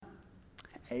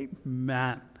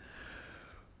Amen.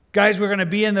 Guys, we're going to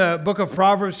be in the book of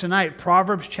Proverbs tonight,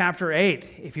 Proverbs chapter 8.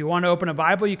 If you want to open a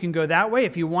Bible, you can go that way.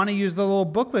 If you want to use the little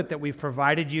booklet that we've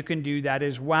provided, you can do that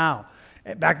as well.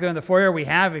 Back there in the foyer we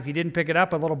have, if you didn't pick it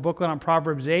up, a little booklet on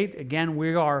Proverbs 8. Again,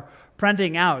 we are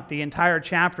printing out the entire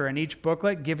chapter in each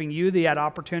booklet, giving you the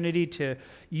opportunity to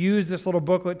use this little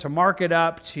booklet to mark it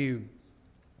up, to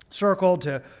circle,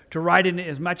 to write in it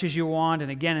as much as you want. And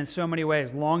again, in so many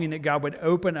ways, longing that God would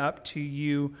open up to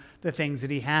you the things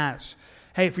that He has.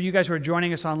 Hey, for you guys who are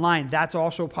joining us online, that's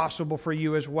also possible for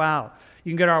you as well. You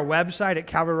can go to our website at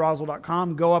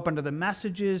calvaryroswell.com, go up under the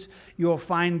messages. You will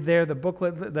find there the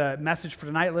booklet, the message for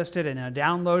tonight listed, and a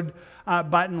download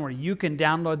button where you can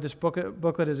download this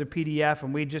booklet as a PDF,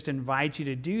 and we just invite you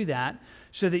to do that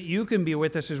so that you can be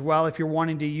with us as well if you're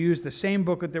wanting to use the same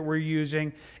booklet that we're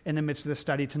using in the midst of the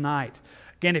study tonight.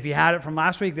 Again, if you had it from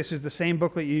last week, this is the same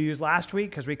booklet you used last week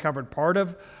because we covered part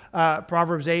of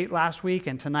Proverbs 8 last week,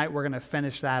 and tonight we're going to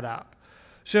finish that up.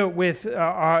 So with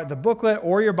the booklet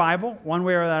or your Bible, one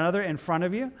way or another, in front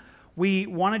of you, we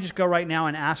want to just go right now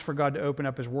and ask for God to open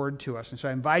up His Word to us. And so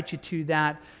I invite you to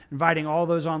that, inviting all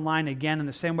those online again in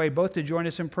the same way, both to join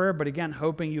us in prayer, but again,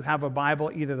 hoping you have a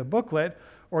Bible, either the booklet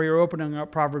or you're opening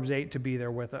up Proverbs 8 to be there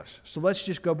with us. So let's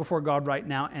just go before God right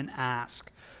now and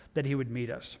ask that He would meet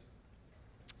us.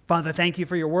 Father, thank you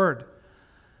for your Word.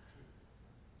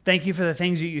 Thank you for the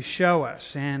things that you show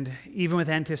us, and even with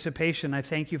anticipation, I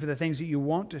thank you for the things that you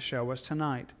want to show us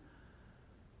tonight.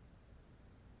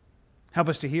 Help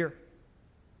us to hear.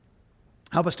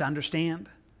 Help us to understand.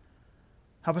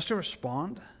 Help us to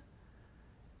respond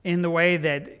in the way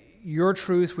that your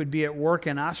truth would be at work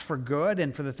in us for good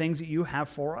and for the things that you have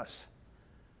for us.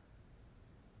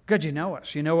 God, you know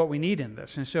us. You know what we need in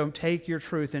this, and so take your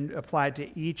truth and apply it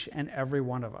to each and every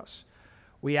one of us.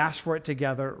 We ask for it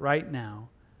together right now.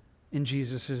 In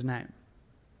Jesus' name.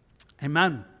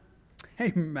 Amen.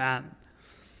 Amen.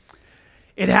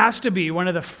 It has to be one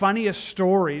of the funniest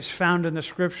stories found in the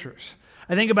Scriptures.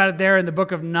 I think about it there in the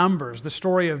book of Numbers, the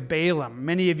story of Balaam.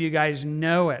 Many of you guys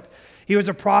know it. He was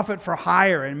a prophet for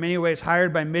hire, in many ways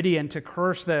hired by Midian to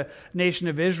curse the nation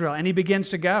of Israel. And he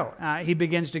begins to go. He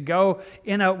begins to go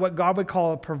in what God would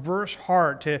call a perverse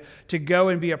heart, to go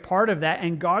and be a part of that.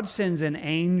 And God sends an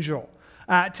angel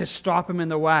to stop him in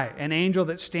the way, an angel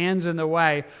that stands in the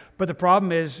way. But the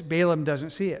problem is Balaam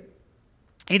doesn't see it.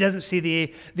 He doesn't see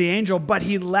the angel, but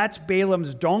he lets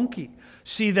Balaam's donkey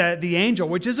see the angel,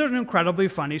 which is an incredibly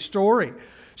funny story.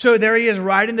 So there he is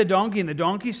riding the donkey, and the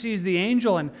donkey sees the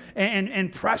angel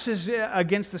and presses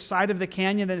against the side of the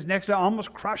canyon that is next to,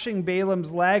 almost crushing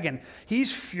Balaam's leg. And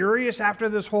he's furious after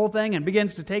this whole thing and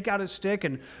begins to take out his stick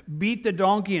and beat the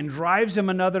donkey and drives him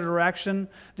another direction.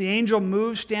 The angel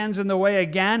moves, stands in the way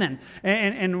again,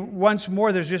 and once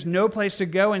more there's just no place to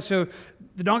go. And so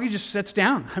the donkey just sits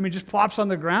down. Just plops on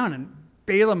the ground, and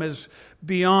Balaam is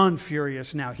beyond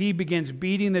furious now. He begins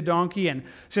beating the donkey and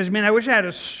says, man, I wish I had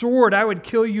a sword. I would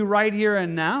kill you right here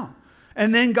and now.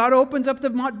 And then God opens up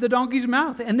the donkey's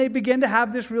mouth, and they begin to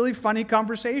have this really funny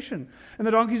conversation. And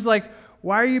the donkey's like,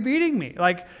 why are you beating me?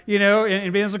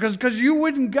 And Balaam's like, because you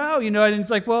wouldn't go, and it's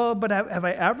like, well, but have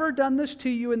I ever done this to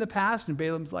you in the past? And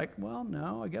Balaam's like, well,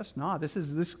 no, I guess not. This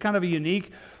is kind of a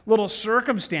unique little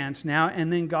circumstance now.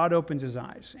 And then God opens his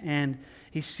eyes, and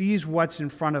he sees what's in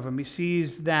front of him. He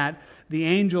sees that the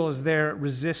angel is there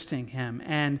resisting him,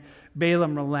 and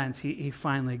Balaam relents. He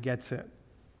finally gets it.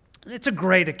 It's a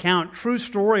great account, true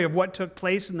story of what took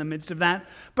place in the midst of that.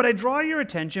 But I draw your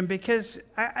attention because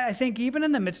I think even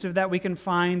in the midst of that, we can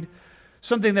find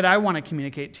something that I want to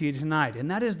communicate to you tonight, and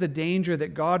that is the danger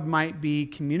that God might be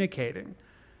communicating.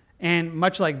 And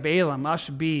much like Balaam, us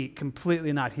be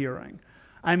completely not hearing.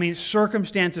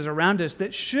 Circumstances around us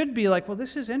that should be like, well,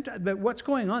 this is interesting, but what's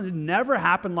going on? It never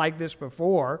happened like this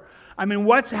before.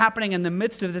 What's happening in the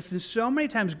midst of this? And so many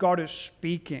times God is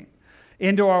speaking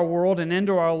into our world and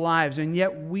into our lives, and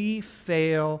yet we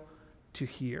fail to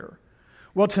hear.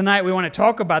 Well, tonight we want to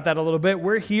talk about that a little bit.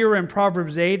 We're here in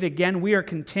Proverbs 8. Again, we are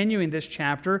continuing this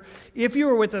chapter. If you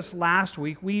were with us last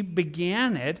week, we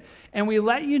began it, and we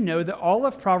let you know that all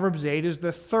of Proverbs 8 is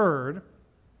the third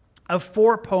of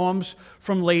 4 poems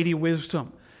from Lady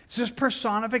Wisdom. It's this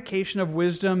personification of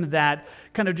wisdom that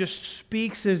kind of just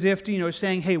speaks as if,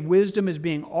 saying, hey, wisdom is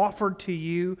being offered to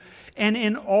you. And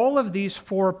in all of these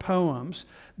 4 poems,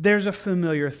 there's a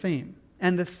familiar theme.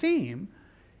 And the theme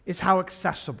is how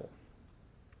accessible,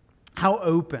 how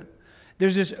open.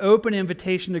 There's this open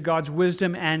invitation to God's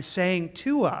wisdom and saying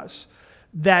to us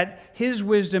that his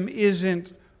wisdom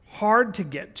isn't hard to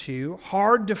get to,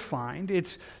 hard to find.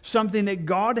 It's something that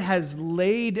God has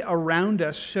laid around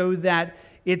us so that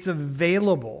it's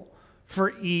available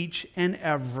for each and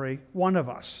every one of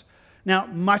us. Now,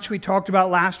 much we talked about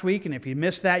last week, and if you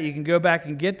missed that, you can go back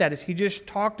and get that, is he just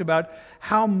talked about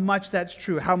how much that's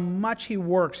true, how much he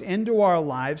works into our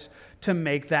lives to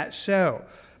make that so.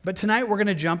 But tonight we're going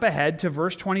to jump ahead to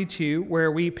verse 22,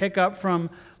 where we pick up from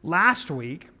last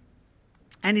week.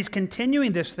 And he's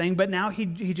continuing this thing, but now he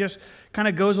just kind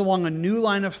of goes along a new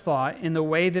line of thought in the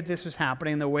way that this is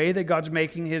happening, the way that God's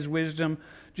making his wisdom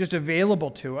just available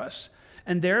to us.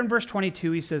 And there in verse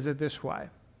 22, he says it this way: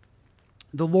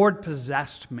 "The Lord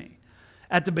possessed me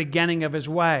at the beginning of his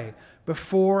way,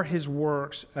 before his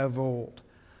works of old."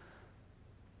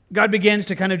 God begins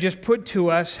to kind of just put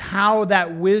to us how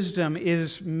that wisdom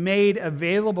is made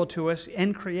available to us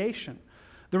in creation.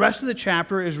 The rest of the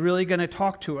chapter is really going to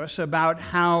talk to us about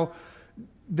how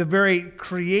the very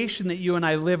creation that you and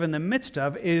I live in the midst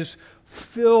of is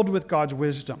filled with God's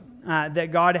wisdom,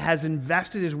 that God has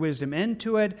invested his wisdom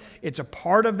into it. It's a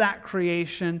part of that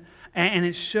creation, and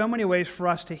in so many ways for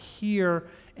us to hear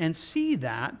and see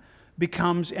that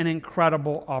becomes an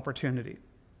incredible opportunity.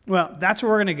 Well, that's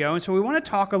where we're going to go, and so we want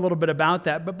to talk a little bit about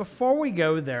that, but before we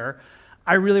go there,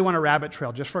 I really want to rabbit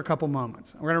trail just for a couple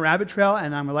moments. We're going to rabbit trail,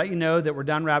 and I'm going to let you know that we're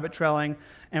done rabbit trailing,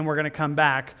 and we're going to come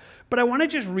back. But I want to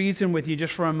just reason with you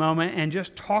just for a moment and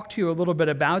just talk to you a little bit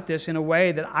about this in a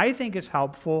way that I think is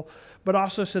helpful, but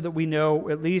also so that we know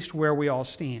at least where we all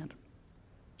stand.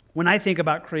 When I think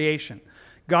about creation,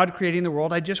 God creating the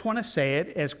world, I just want to say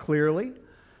it as clearly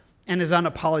and as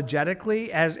unapologetically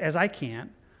as I can.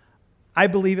 I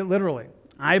believe it literally.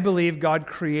 I believe God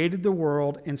created the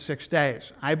world in 6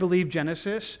 days. I believe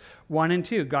Genesis 1 and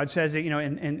 2. God says that,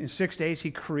 in 6 days he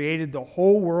created the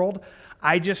whole world.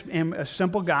 I just am a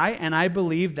simple guy, and I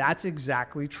believe that's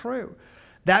exactly true.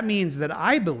 That means that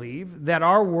I believe that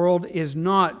our world is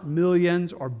not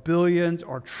millions or billions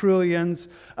or trillions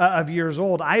of years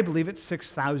old. I believe it's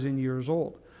 6,000 years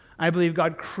old. I believe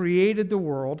God created the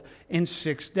world in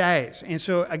 6 days. And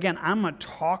so, again, I'm going to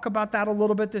talk about that a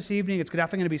little bit this evening. It's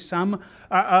definitely going to be some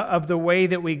of the way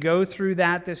that we go through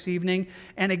that this evening.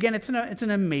 And again, it's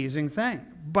an amazing thing.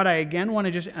 But I, again, want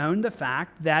to just own the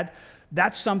fact that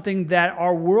that's something that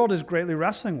our world is greatly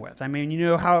wrestling with. I mean, you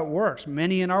know how it works.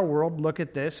 Many in our world look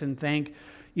at this and think,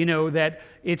 that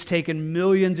it's taken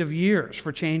millions of years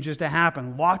for changes to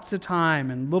happen, lots of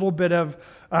time and little bit of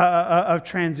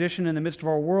transition in the midst of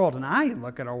our world. And I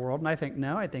look at our world and I think,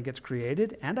 no, I think it's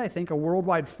created. And I think a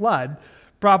worldwide flood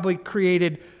probably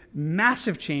created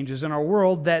massive changes in our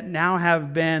world that now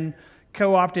have been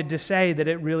co-opted to say that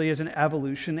it really is an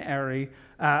evolutionary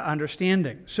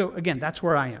understanding. So again, that's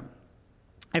where I am.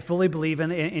 I fully believe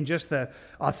in just the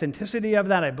authenticity of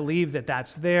that. I believe that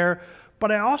that's there.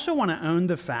 But I also want to own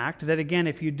the fact that, again,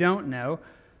 if you don't know,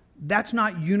 that's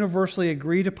not universally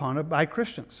agreed upon by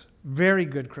Christians. Very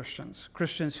good Christians,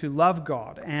 Christians who love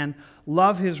God and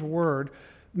love his word.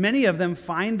 Many of them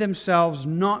find themselves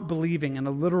not believing in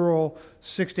a literal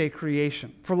 6-day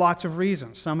creation for lots of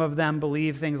reasons. Some of them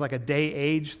believe things like a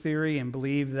day-age theory and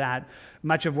believe that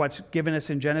much of what's given us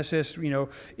in Genesis,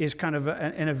 is kind of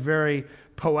in a very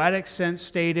poetic sense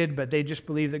stated, but they just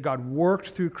believe that God worked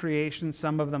through creation.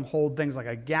 Some of them hold things like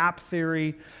a gap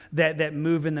theory that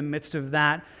move in the midst of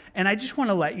that. And I just want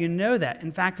to let you know that.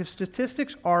 In fact, if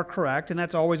statistics are correct, and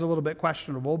that's always a little bit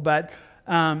questionable, but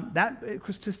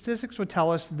statistics would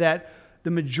tell us that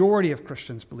the majority of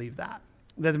Christians believe that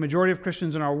the majority of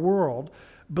Christians in our world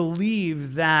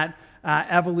believe that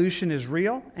evolution is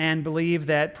real and believe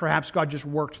that perhaps God just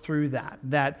worked through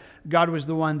that God was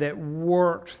the one that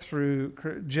worked through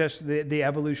just the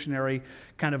evolutionary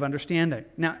kind of understanding.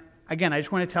 Now, again, I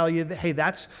just want to tell you that, hey,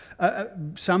 that's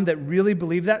some that really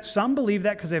believe that. Some believe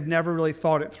that because they've never really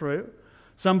thought it through.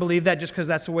 Some believe that just because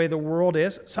that's the way the world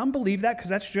is. Some believe that because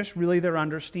that's just really their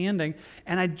understanding.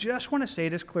 And I just want to say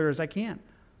it as clear as I can.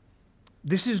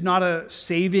 This is not a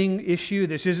saving issue.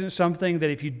 This isn't something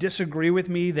that if you disagree with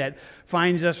me that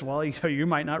finds us, well, you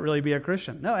might not really be a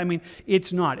Christian. No, I mean,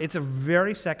 it's not. It's a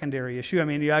very secondary issue. I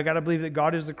mean, I got to believe that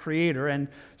God is the creator and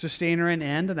sustainer and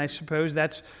end, and I suppose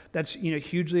that's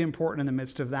hugely important in the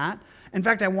midst of that. In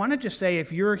fact, I want to just say,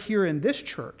 if you're here in this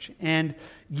church and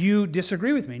you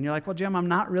disagree with me, and you're like, well, Jim, I'm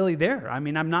not really there. I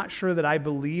mean, I'm not sure that I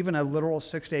believe in a literal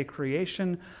 6-day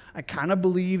creation. I kind of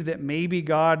believe that maybe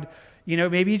God,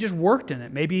 maybe he just worked in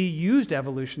it. Maybe he used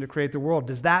evolution to create the world.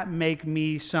 Does that make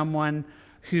me someone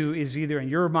who is either, in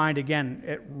your mind,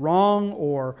 again, wrong,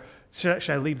 or should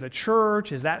I leave the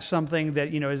church? Is that something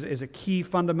that, is a key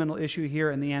fundamental issue here?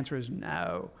 And the answer is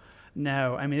no.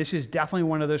 No. I mean, this is definitely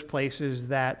one of those places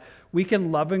that we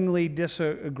can lovingly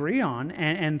disagree on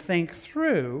and think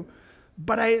through,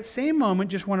 But I, at the same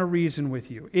moment, just want to reason with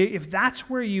you. If that's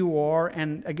where you are,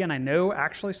 and again, I know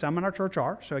actually some in our church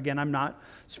are, so again, I'm not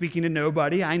speaking to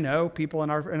nobody. I know people in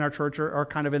our church are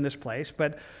kind of in this place,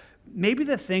 but maybe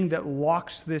the thing that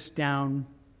locks this down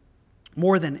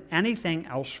more than anything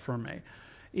else for me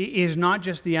is not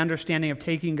just the understanding of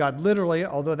taking God literally,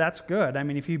 although that's good. I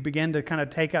mean, if you begin to kind of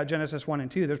take out Genesis 1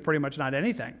 and 2, there's pretty much not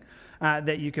anything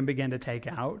that you can begin to take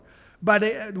out. But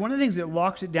one of the things that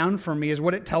locks it down for me is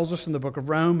what it tells us in the book of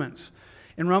Romans.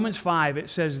 In Romans 5, it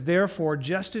says, "Therefore,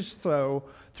 just as though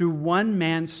through one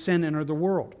man's sin entered the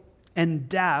world, and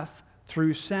death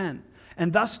through sin,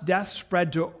 and thus death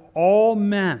spread to all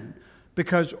men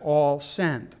because all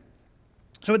sinned."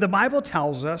 So what the Bible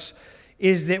tells us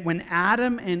is that when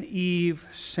Adam and Eve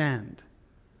sinned,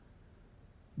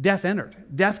 death entered.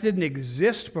 Death didn't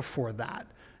exist before that.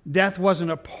 Death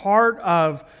wasn't a part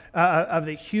of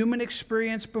the human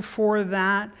experience before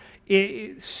that.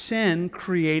 Sin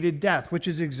created death, which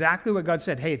is exactly what God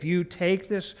said. Hey, if you take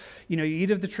this, you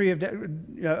eat of the tree of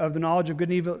the knowledge of good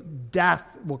and evil,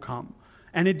 death will come.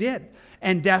 And it did.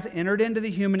 And death entered into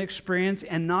the human experience,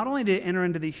 and not only did it enter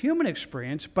into the human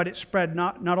experience, but it spread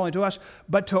not only to us,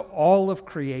 but to all of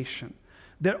creation.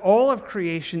 That all of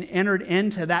creation entered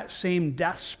into that same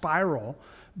death spiral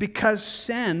because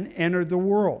sin entered the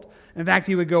world. In fact,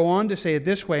 he would go on to say it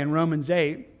this way in Romans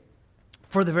 8,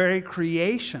 "For the very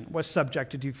creation was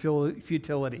subjected to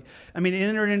futility." I mean, it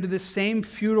entered into this same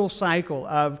futile cycle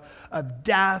of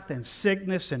death and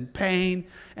sickness and pain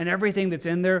and everything that's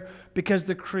in there, because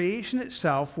the creation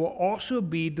itself will also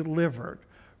be delivered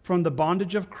from the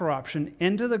bondage of corruption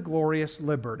into the glorious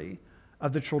liberty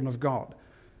of the children of God.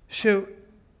 So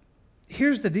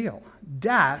here's the deal.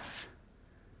 Death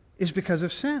is because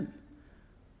of sin.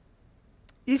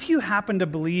 If you happen to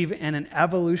believe in an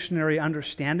evolutionary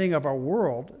understanding of our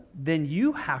world, then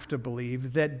you have to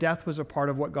believe that death was a part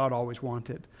of what God always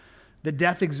wanted. That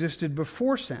death existed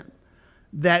before sin.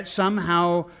 That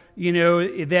somehow,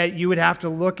 that you would have to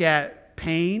look at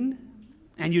pain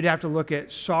and you'd have to look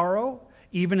at sorrow,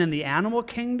 even in the animal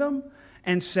kingdom,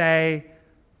 and say,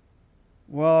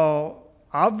 well,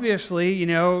 obviously,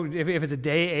 if it's a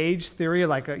day-age theory,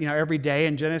 like, every day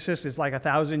in Genesis is like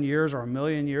 1,000 years or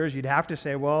 1,000,000 years, you'd have to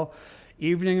say, well,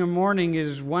 evening and morning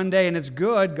is one day and it's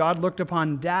good. God looked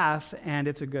upon death and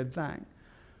it's a good thing.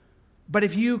 But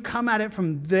if you come at it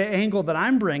from the angle that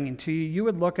I'm bringing to you, you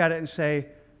would look at it and say,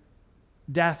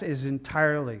 death is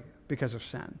entirely because of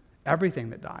sin. Everything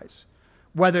that dies,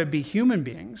 whether it be human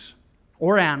beings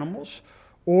or animals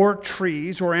or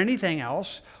trees or anything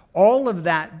else, all of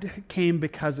that came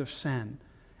because of sin.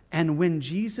 And when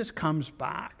Jesus comes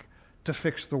back to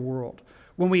fix the world,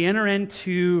 when we enter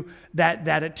into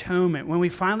that atonement, when we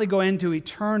finally go into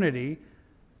eternity,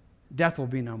 death will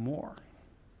be no more.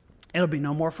 It'll be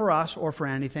no more for us or for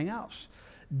anything else.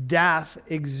 Death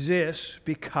exists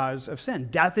because of sin.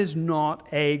 Death is not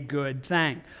a good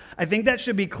thing. I think that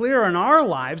should be clear in our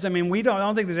lives. I mean, I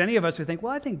don't think there's any of us who think,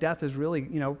 well, I think death is really,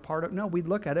 part of. No, we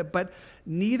look at it, but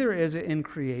neither is it in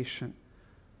creation.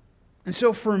 And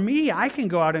so for me, I can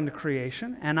go out into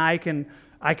creation and I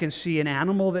can see an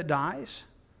animal that dies,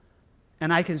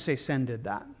 and I can say sin did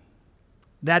that.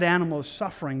 That animal is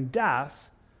suffering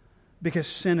death because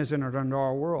sin has entered into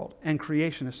our world and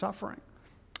creation is suffering.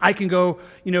 I can go,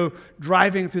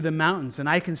 driving through the mountains and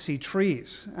I can see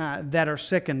trees that are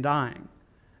sick and dying.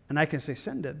 And I can say,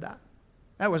 sin did that.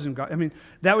 That wasn't God. I mean,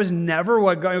 that was never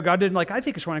what God did. Like, I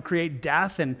think He's trying to create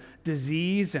death and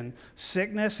disease and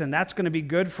sickness, and that's going to be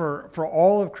good for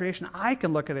all of creation. I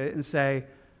can look at it and say,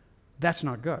 that's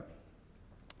not good.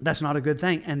 That's not a good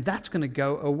thing. And that's going to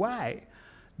go away.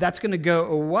 That's going to go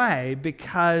away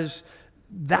because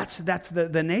that's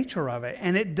the nature of it.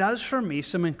 And it does for me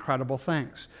some incredible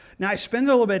things. Now, I spend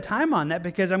a little bit of time on that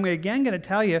because I'm again going to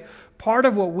tell you part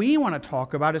of what we want to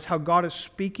talk about is how God is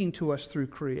speaking to us through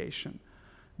creation.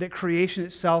 That creation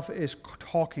itself is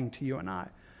talking to you and I.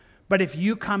 But if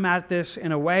you come at this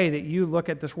in a way that you look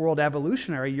at this world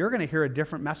evolutionary, you're going to hear a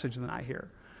different message than I hear.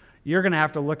 You're going to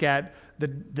have to look at the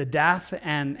death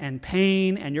and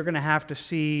pain, and you're going to have to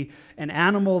see an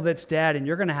animal that's dead, and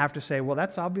you're going to have to say, well,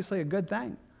 that's obviously a good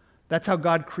thing. That's how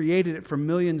God created it for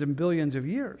millions and billions of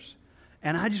years.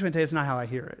 And I just want to tell you, it's not how I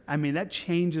hear it. I mean, that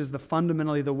changes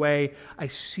fundamentally the way I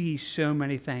see so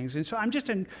many things. And so I'm just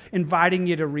inviting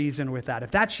you to reason with that. If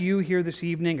that's you here this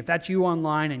evening, if that's you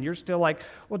online, and you're still like,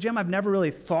 well, Jim, I've never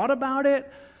really thought about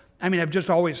it. I mean, I've just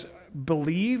always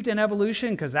believed in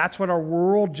evolution, because that's what our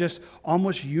world just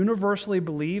almost universally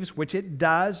believes, which it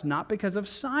does, not because of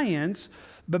science,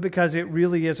 but because it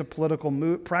really is a political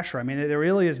pressure. I mean, there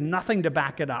really is nothing to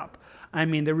back it up. I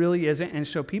mean, there really isn't. And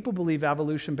so people believe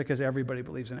evolution because everybody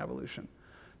believes in evolution.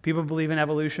 People believe in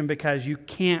evolution because you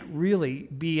can't really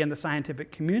be in the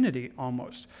scientific community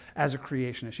almost as a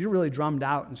creationist. You're really drummed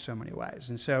out in so many ways.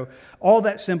 And so all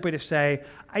that simply to say,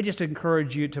 I just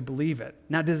encourage you to believe it.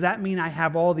 Now, does that mean I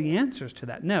have all the answers to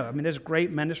that? No. I mean, there's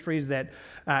great ministries that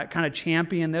kind of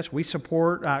champion this. We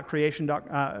support creation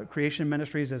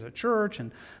ministries as a church,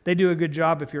 and they do a good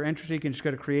job. If you're interested, you can just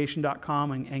go to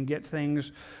creation.com and get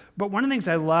things. But one of the things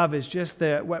I love is just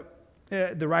what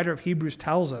the writer of Hebrews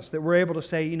tells us, that we're able to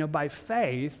say, by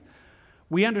faith,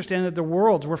 we understand that the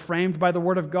worlds were framed by the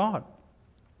Word of God.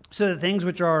 So the things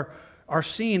which are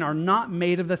seen are not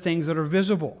made of the things that are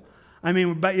visible. I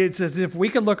mean, but it's as if we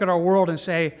could look at our world and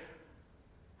say,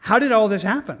 how did all this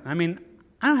happen? I mean,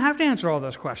 I don't have to answer all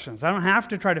those questions. I don't have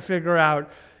to try to figure out,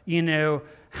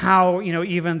 how,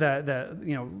 even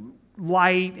the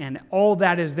light and all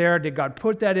that is there. Did God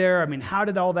put that there? I mean, how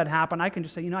did all that happen? I can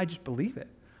just say, I just believe it.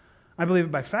 I believe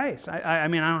it by faith. I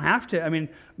mean, I don't have to. I mean,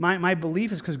 my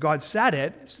belief is because God said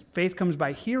it. Faith comes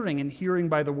by hearing, and hearing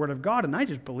by the Word of God, and I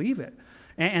just believe it.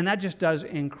 And that just does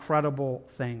incredible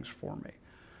things for me.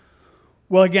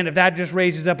 Well, again, if that just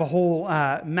raises up a whole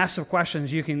mess of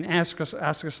questions, you can ask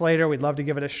us later. We'd love to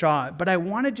give it a shot. But I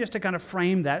wanted just to kind of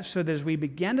frame that so that as we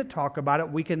begin to talk about it,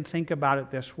 we can think about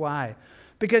it this way.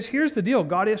 Because here's the deal.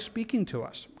 God is speaking to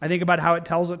us. I think about how it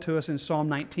tells it to us in Psalm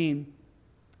 19.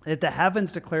 That the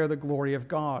heavens declare the glory of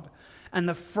God, and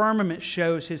the firmament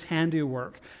shows his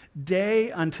handiwork.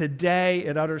 Day unto day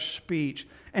it utters speech,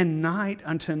 and night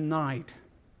unto night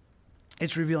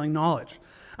it's revealing knowledge.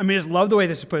 I mean, I just love the way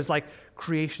this is put. It's like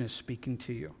creation is speaking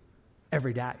to you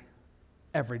every day.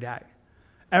 Every day.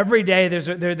 Every day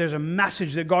there's a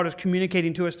message that God is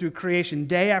communicating to us through creation,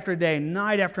 day after day,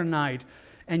 night after night.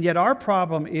 And yet our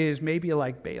problem is maybe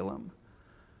like Balaam.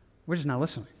 We're just not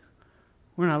listening.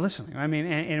 We're not listening. I mean,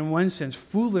 and in one sense,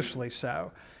 foolishly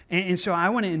so. And so I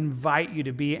want to invite you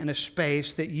to be in a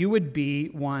space that you would be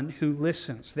one who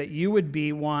listens, that you would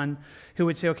be one who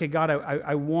would say, okay, God,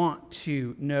 I want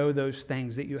to know those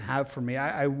things that you have for me.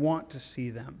 I want to see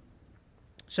them.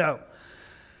 So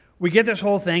we get this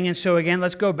whole thing. And so again,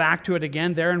 let's go back to it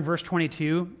again. There in verse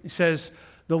 22, it says,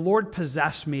 the Lord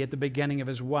possessed me at the beginning of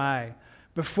his way.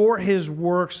 Before his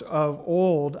works of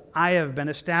old, I have been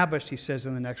established, he says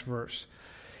in the next verse.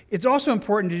 It's also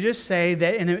important to just say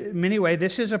that in many ways,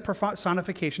 this is a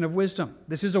personification of wisdom.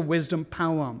 This is a wisdom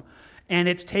poem. And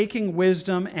it's taking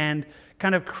wisdom and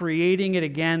kind of creating it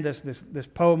again, this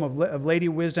poem of Lady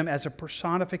Wisdom as a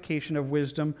personification of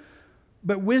wisdom.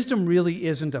 But wisdom really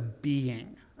isn't a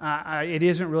being. It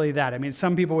isn't really that. I mean,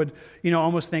 some people would,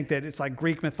 almost think that it's like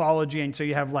Greek mythology, and so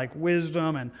you have like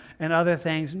wisdom and other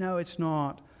things. No, it's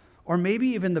not. Or maybe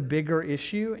even the bigger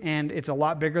issue, and it's a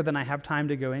lot bigger than I have time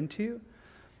to go into.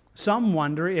 Some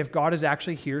wonder if God is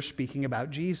actually here speaking about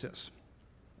Jesus,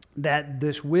 that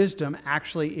this wisdom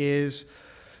actually is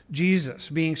Jesus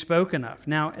being spoken of.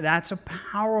 Now, that's a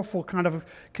powerful kind of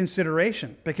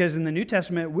consideration, because in the New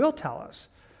Testament it will tell us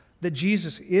that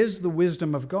Jesus is the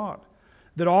wisdom of God,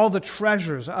 that all the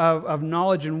treasures of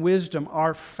knowledge and wisdom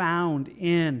are found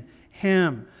in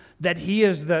him, that he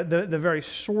is the very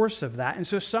source of that. And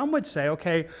so some would say,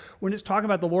 okay, when it's talking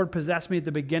about the Lord possessed me at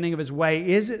the beginning of his way,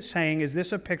 is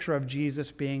this a picture of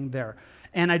Jesus being there?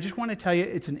 And I just want to tell you,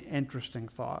 it's an interesting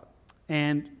thought.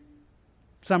 And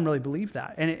some really believe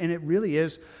that. And it really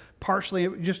is partially,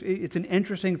 it's an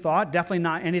interesting thought, definitely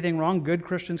not anything wrong. Good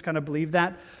Christians kind of believe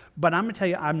that. But I'm going to tell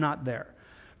you, I'm not there.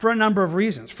 For a number of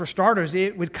reasons. For starters,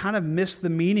 it would kind of miss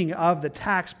the meaning of the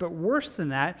text, but worse than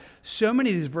that, so many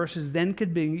of these verses then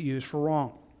could be used for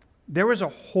wrong. There was a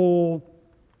whole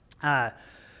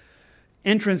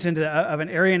entrance of an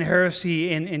Arian heresy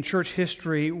in church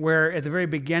history where at the very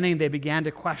beginning they began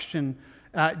to question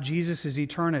Jesus'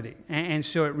 eternity. And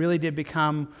so it really did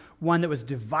become one that was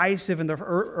divisive in the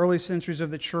early centuries of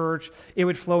the church. It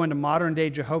would flow into modern day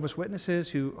Jehovah's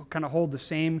Witnesses who kind of hold the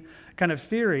same kind of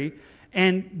theory.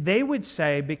 And they would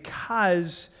say,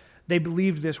 because they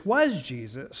believed this was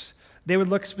Jesus, they would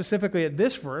look specifically at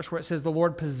this verse where it says, the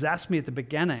Lord possessed me at the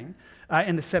beginning.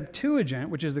 In the Septuagint,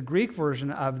 which is the Greek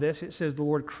version of this, it says, the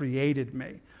Lord created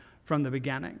me from the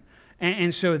beginning.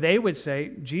 And so they would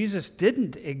say, Jesus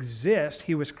didn't exist,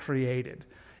 he was created.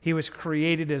 He was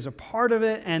created as a part of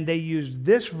it, and they used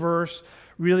this verse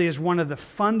really as one of the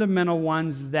fundamental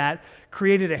ones that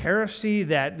created a heresy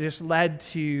that just led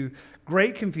to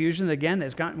great confusion, again,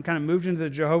 that's gotten kind of moved into the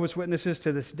Jehovah's Witnesses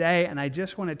to this day. And I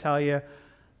just want to tell you,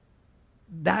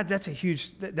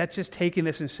 that's just taking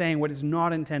this and saying what it's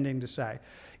not intending to say.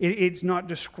 It's not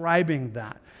describing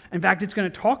that. In fact, it's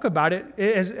going to talk about it,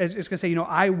 as it's going to say,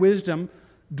 I, wisdom,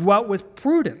 dwelt with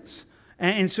prudence.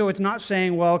 And so it's not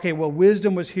saying,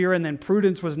 wisdom was here and then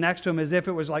prudence was next to him as if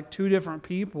it was like two different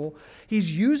people.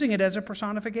 He's using it as a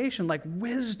personification, like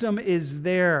wisdom is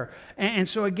there. And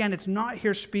so again, it's not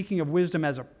here speaking of wisdom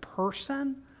as a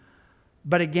person,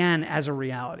 but again, as a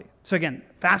reality. So again,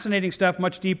 fascinating stuff,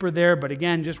 much deeper there, but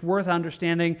again, just worth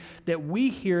understanding that we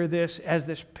hear this as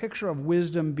this picture of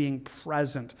wisdom being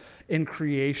present in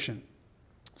creation.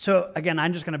 So again,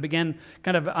 I'm just going to begin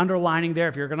kind of underlining there.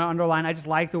 If you're going to underline, I just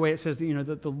like the way it says that,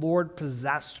 that the Lord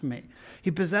possessed me.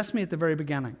 He possessed me at the very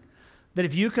beginning. That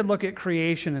if you could look at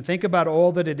creation and think about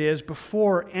all that it is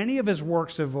before any of his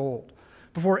works of old,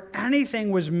 before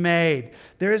anything was made,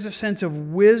 there is a sense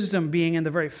of wisdom being in the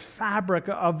very fabric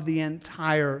of the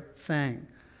entire thing.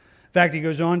 In fact, he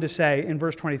goes on to say in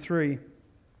verse 23,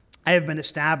 I have been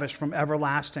established from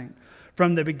everlasting,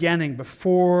 from the beginning,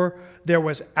 before there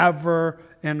was ever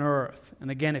an earth. And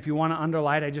again, if you want to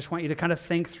underline, I just want you to kind of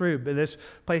think through this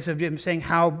place of him saying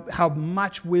how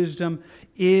much wisdom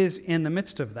is in the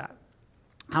midst of that.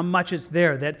 How much it's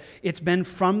there, that it's been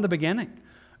from the beginning.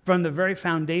 From the very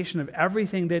foundation of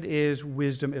everything that is,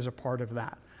 wisdom is a part of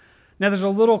that. Now, there's a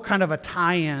little kind of a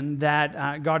tie-in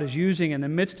that God is using in the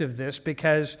midst of this,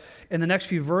 because in the next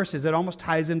few verses, it almost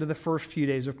ties into the first few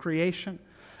days of creation.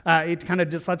 It kind of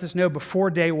just lets us know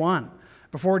before day one,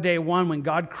 when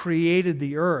God created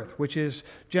the earth, which is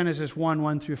Genesis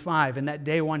 1 through 5. And that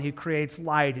day one, he creates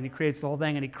light, and he creates the whole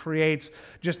thing, and he creates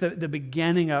just the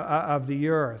beginning of the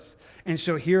earth. And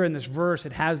so here in this verse,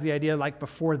 it has the idea like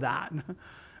before that.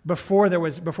 Before there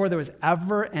was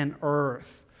ever an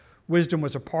earth, wisdom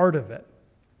was a part of it.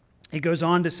 He goes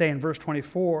on to say in verse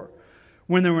 24,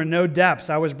 when there were no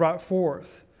depths, I was brought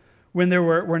forth. When there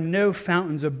were no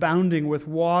fountains abounding with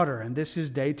water, and this is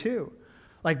day two.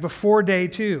 Like before day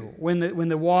two, when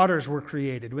the waters were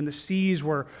created, when the seas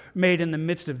were made in the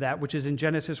midst of that, which is in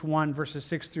Genesis 1, verses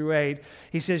 6 through 8,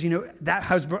 he says,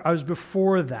 I was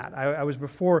before that. I was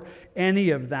before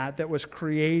any of that was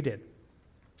created.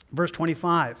 Verse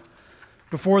 25,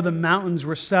 before the mountains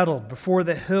were settled, before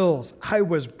the hills, I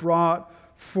was brought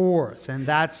forth. And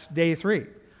that's day three.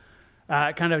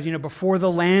 Before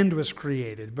the land was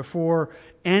created, before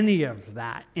any of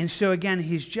that. And so again,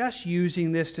 he's just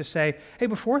using this to say, hey,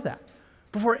 before that,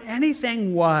 before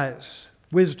anything was,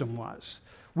 wisdom was.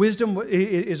 Wisdom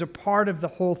is a part of the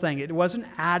whole thing. It wasn't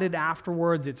added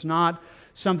afterwards. It's not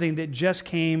something that just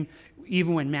came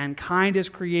even when mankind is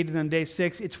created on day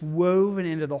 6. It's woven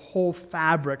into the whole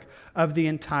fabric of the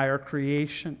entire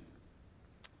creation.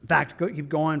 In fact, keep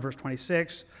going, verse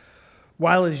 26.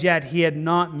 While as yet he had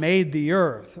not made the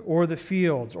earth or the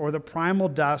fields or the primal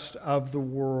dust of the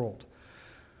world.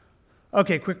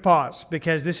 Okay, quick pause,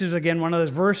 because this is, again, one of those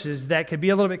verses that could be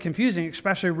a little bit confusing,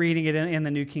 especially reading it in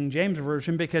the New King James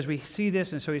Version, because we see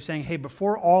this, and so he's saying, hey,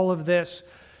 before all of this,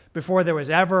 before there was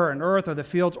ever an earth or the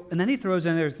fields, and then he throws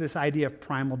in there's this idea of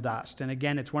primal dust. And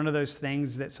again, it's one of those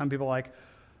things that some people are like,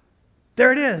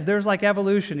 there it is, there's like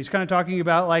evolution. He's kind of talking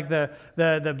about like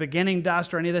the beginning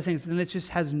dust or any of those things, and it just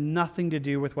has nothing to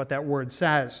do with what that word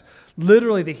says.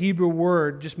 Literally, the Hebrew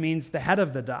word just means the head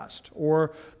of the dust,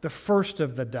 or the first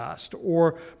of the dust,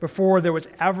 or before there was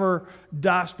ever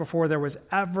dust, before there was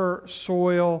ever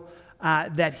soil,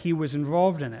 that he was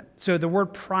involved in it. So the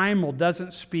word primal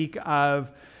doesn't speak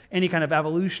of any kind of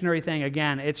evolutionary thing.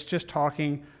 Again, it's just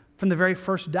talking from the very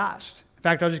first dust. In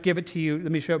fact, I'll just give it to you.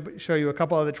 Let me show you a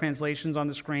couple other translations on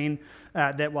the screen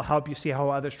that will help you see how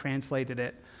others translated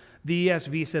it. The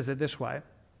ESV says it this way.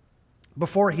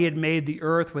 Before he had made the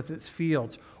earth with its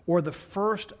fields, or the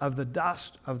first of the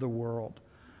dust of the world.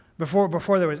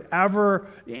 Before there was ever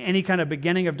any kind of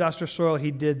beginning of dust or soil, he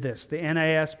did this. The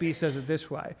NASB says it this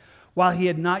way. While he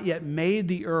had not yet made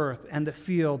the earth and the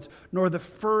fields, nor the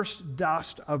first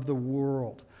dust of the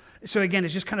world. So again,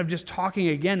 it's just kind of just talking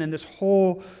again in this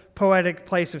whole poetic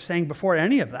place of saying before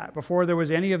any of that, before there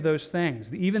was any of those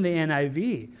things. Even the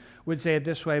NIV would say it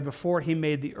this way, before he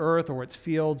made the earth or its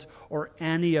fields or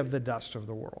any of the dust of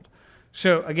the world.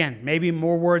 So again, maybe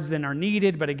more words than are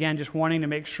needed, but again, just wanting to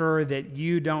make sure that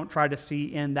you don't try to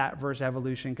see in that verse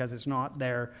evolution because it's not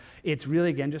there. It's really,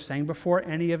 again, just saying before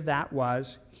any of that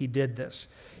was, he did this.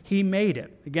 He made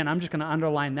it. Again, I'm just going to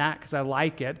underline that because I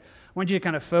like it. I want you to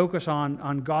kind of focus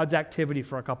on God's activity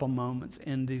for a couple moments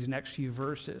in these next few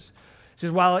verses. It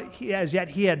says, while as yet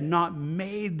he had not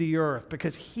made the earth,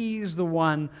 because he's the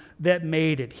one that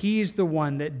made it. He's the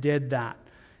one that did that.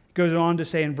 He goes on to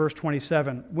say in verse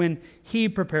 27, when he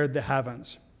prepared the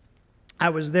heavens, I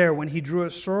was there when he drew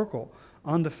a circle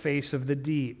on the face of the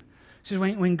deep. He says,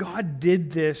 when God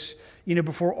did this,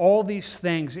 before all these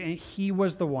things, and he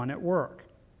was the one at work.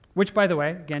 Which, by the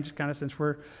way, again, just kind of since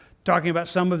we're talking about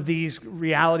some of these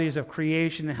realities of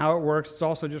creation and how it works, it's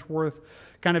also just worth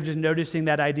kind of just noticing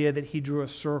that idea that he drew a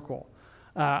circle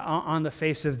on the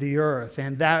face of the earth.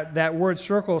 And that word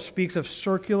circle speaks of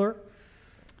circular.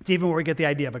 It's even where we get the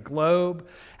idea of a globe,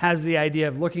 has the idea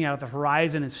of looking out at the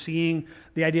horizon and seeing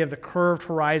the idea of the curved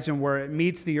horizon where it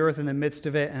meets the earth in the midst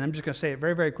of it. And I'm just going to say it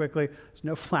very, very quickly. There's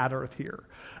no flat earth here.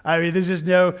 There's just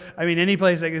any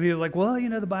place that people are like, well,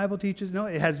 the Bible teaches. No,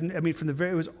 it has,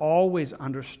 it was always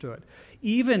understood.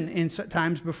 Even in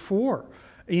times before,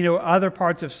 other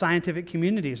parts of scientific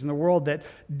communities in the world that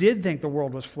did think the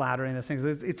world was flat or any of those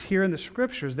things. It's here in the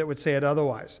scriptures that would say it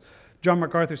otherwise. John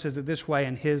MacArthur says it this way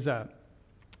in his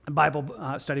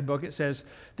Bible study book. It says,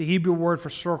 the Hebrew word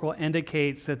for circle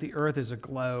indicates that the earth is a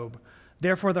globe.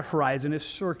 Therefore, the horizon is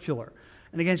circular.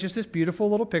 And again, it's just this beautiful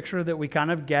little picture that we kind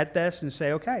of get this and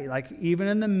say, okay, like even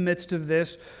in the midst of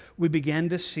this, we begin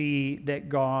to see that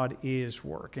God is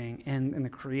working in the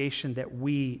creation that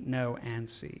we know and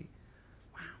see.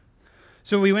 Wow.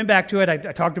 So we went back to it. I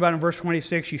talked about in verse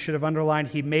 26, you should have underlined,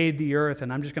 he made the earth,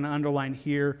 and I'm just going to underline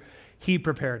here, he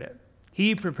prepared it.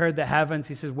 He prepared the heavens.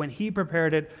 He says, when he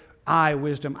prepared it,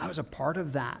 wisdom, I was a part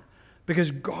of that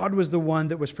because God was the one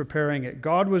that was preparing it.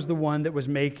 God was the one that was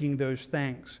making those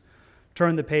things.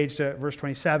 Turn the page to verse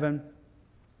 27.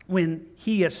 When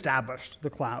he established the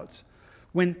clouds,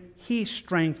 when he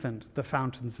strengthened the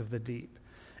fountains of the deep.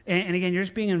 And again, you're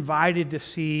just being invited to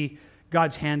see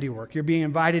God's handiwork. You're being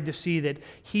invited to see that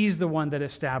he's the one that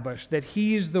established, that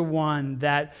he's the one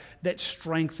that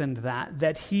strengthened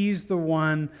that he's the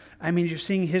one, you're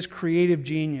seeing his creative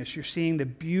genius. You're seeing the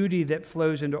beauty that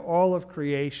flows into all of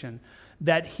creation,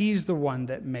 that he's the one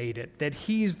that made it, that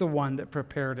he's the one that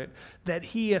prepared it, that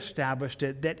he established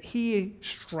it, that he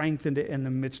strengthened it in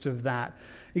the midst of that.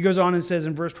 He goes on and says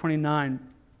in verse 29,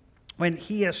 when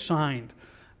he assigned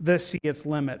the sea its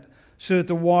limit, so that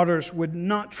the waters would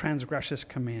not transgress his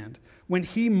command, when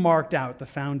he marked out the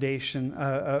foundations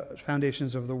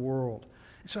of the world.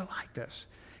 And so I like this.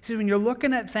 He says, when you're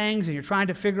looking at things and you're trying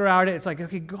to figure out it's like,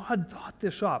 okay, God thought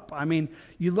this up.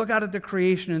 You look out at the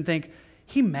creation and think,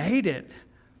 he made it.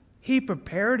 He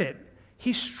prepared it.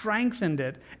 He strengthened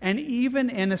it. And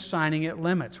even in assigning it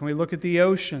limits, when we look at the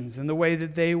oceans and the way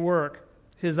that they work,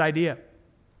 his idea.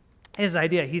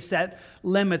 He set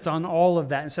limits on all of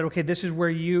that and said, okay, this is where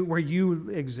you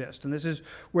exist, and this is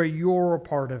where you're a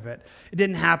part of it. It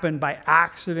didn't happen by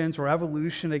accidents or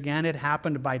evolution again. It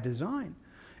happened by design.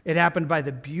 It happened by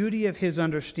the beauty of his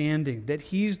understanding that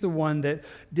he's the one that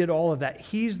did all of that.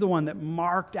 He's the one that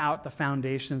marked out the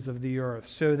foundations of the earth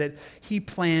so that he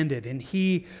planned it and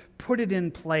he put it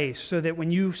in place so that when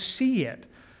you see it,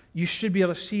 you should be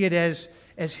able to see it as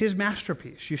his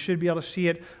masterpiece. You should be able to see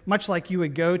it much like you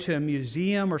would go to a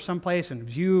museum or someplace and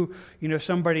view,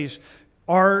 somebody's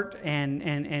art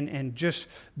and just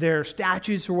their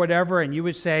statues or whatever, and you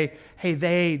would say, hey,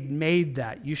 they made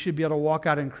that. You should be able to walk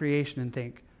out in creation and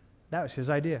think, that was his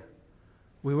idea.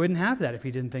 We wouldn't have that if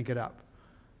he didn't think it up.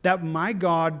 That my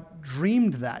God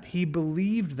dreamed that. He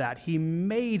believed that. He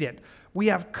made it. We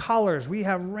have colors. We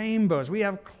have rainbows. We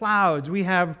have clouds. We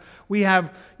have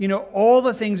all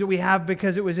the things that we have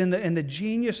because it was in the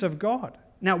genius of God.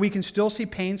 Now, we can still see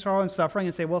pain, sorrow, and suffering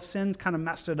and say, well, sin kind of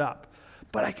messed it up.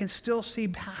 But I can still see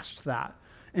past that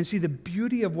and see the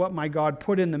beauty of what my God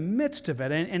put in the midst of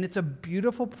it. And it's a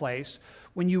beautiful place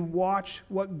when you watch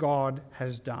what God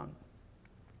has done.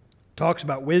 Talks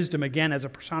about wisdom again as a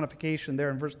personification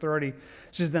there in verse 30. It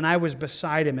says, then I was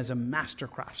beside him as a master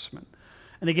craftsman.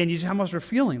 And again, you almost are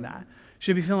feeling that. You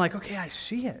should be feeling like, okay, I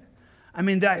see it.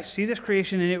 I see this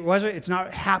creation, and it's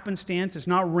not happenstance, it's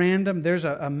not random. There's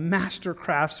a master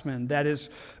craftsman that is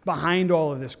behind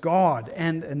all of this. God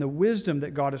and the wisdom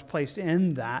that God has placed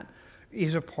in that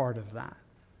is a part of that.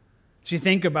 As you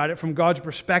think about it from God's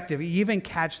perspective, you even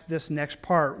catch this next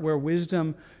part where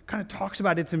wisdom kind of talks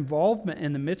about its involvement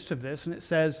in the midst of this. And it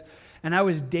says, and I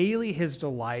was daily his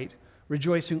delight,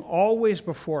 rejoicing always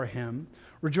before him,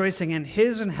 rejoicing in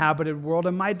his inhabited world,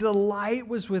 and my delight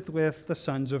was with the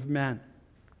sons of men.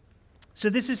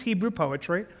 So this is Hebrew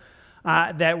poetry.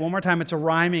 That, one more time, it's a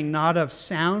rhyming not of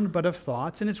sound but of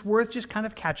thoughts. And it's worth just kind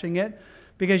of catching it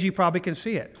because you probably can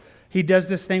see it. He does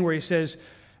this thing where he says,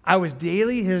 I was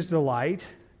daily his delight.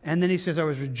 And then he says, I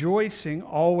was rejoicing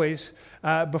always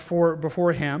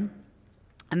before him.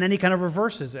 And then he kind of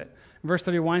reverses it. In verse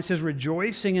 31, it says,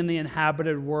 rejoicing in the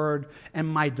inhabited word and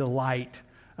my delight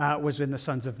was in the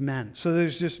sons of men. So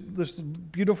there's just this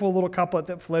beautiful little couplet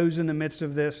that flows in the midst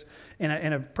of this in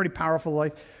a pretty powerful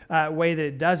way that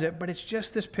it does it. But it's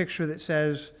just this picture that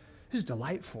says, this is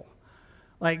delightful.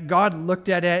 Like God looked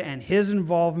at it, and his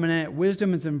involvement in it,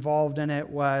 wisdom is involved in it,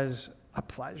 was a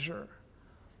pleasure.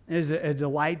 It is a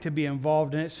delight to be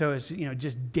involved in it. So it's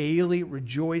just daily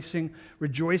rejoicing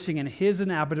in his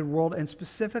inhabited world, and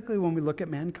specifically when we look at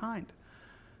mankind.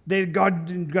 God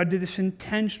did this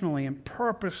intentionally and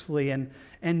purposely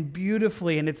and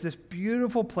beautifully, and it's this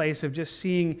beautiful place of just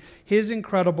seeing his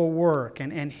incredible work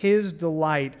and his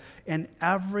delight and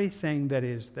everything that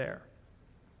is there.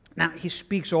 Now, he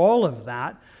speaks all of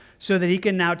that so that he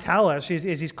can now tell us,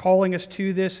 as he's calling us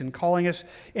to this and calling us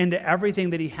into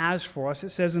everything that he has for us. It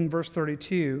says in verse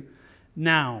 32,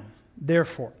 "Now,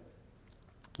 therefore,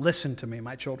 listen to me,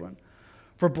 my children,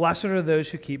 for blessed are those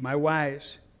who keep my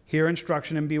ways. Hear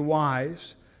instruction and be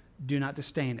wise. Do not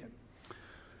disdain it."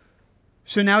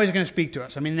 So now he's going to speak to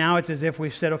us. I mean, now it's as if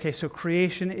we've said, okay, so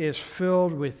creation is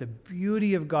filled with the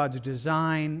beauty of God's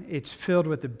design. It's filled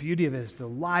with the beauty of his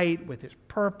delight, with his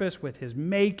purpose, with his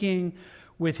making,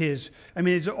 with his,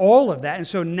 it's all of that. And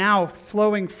so now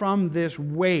flowing from this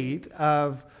weight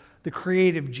of the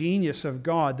creative genius of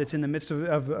God that's in the midst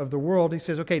of the world, he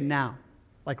says, okay, now,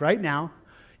 like right now,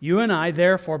 you and I,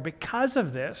 therefore, because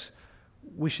of this,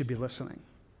 we should be listening.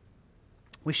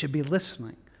 We should be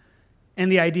listening. And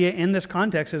the idea in this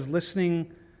context is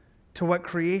listening to what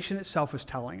creation itself is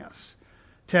telling us,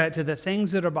 to the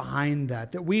things that are behind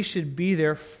that we should be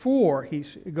there for. He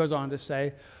goes on to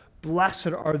say, blessed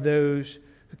are those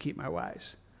who keep my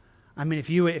ways. I mean, if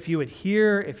you would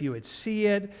hear, if you would see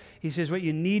it, he says what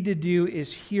you need to do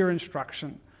is hear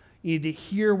instruction. You need to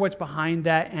hear what's behind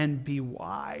that and be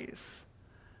wise.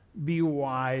 Be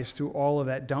wise through all of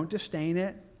that. Don't disdain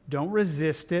it. Don't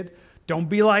resist it. Don't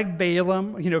be like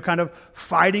Balaam, kind of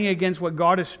fighting against what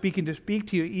God is speaking to speak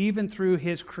to you, even through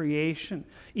his creation,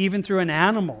 even through an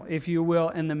animal, if you will,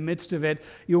 in the midst of it.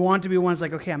 You want to be ones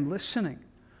like, okay, I'm listening.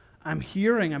 I'm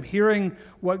hearing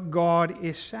what God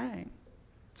is saying.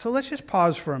 So let's just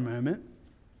pause for a moment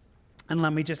and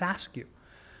let me just ask you.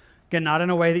 Again, not in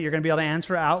a way that you're going to be able to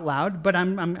answer out loud, but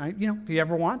if you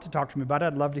ever want to talk to me about it,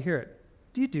 I'd love to hear it.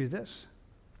 Do you do this?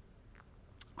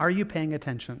 Are you paying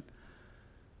attention?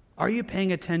 Are you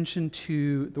paying attention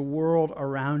to the world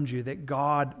around you that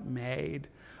God made?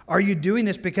 Are you doing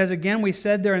this? Because again, we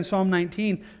said there in Psalm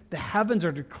 19, the heavens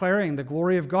are declaring the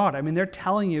glory of God. I mean, they're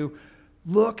telling you,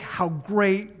 look how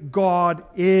great God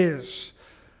is.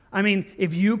 I mean,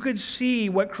 if you could see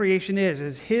what creation is,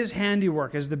 as his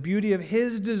handiwork, as the beauty of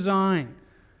his design,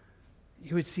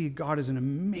 you would see God is an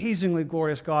amazingly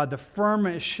glorious God. The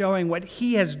firmament is showing what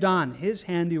he has done, his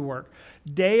handiwork.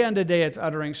 Day unto day it's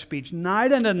uttering speech.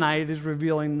 Night unto night it is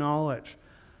revealing knowledge.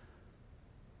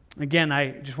 Again,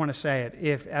 I just want to say it.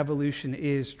 If evolution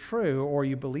is true or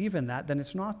you believe in that, then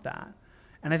it's not that.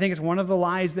 And I think it's one of the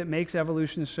lies that makes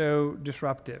evolution so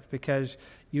disruptive, because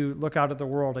you look out at the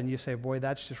world and you say, boy,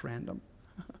 that's just random.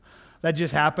 That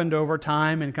just happened over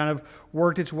time and kind of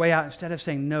worked its way out, instead of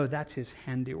saying, no, that's his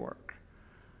handiwork.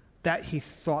 That he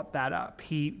thought that up.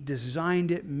 He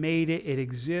designed it, made it. It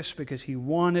exists because he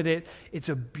wanted it. It's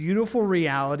a beautiful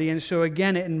reality. And so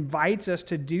again, it invites us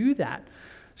to do that.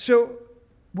 So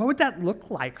what would that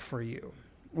look like for you?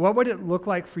 What would it look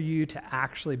like for you to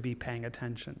actually be paying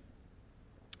attention?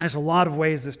 There's a lot of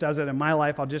ways this does it in my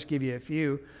life. I'll just give you a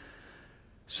few.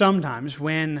 Sometimes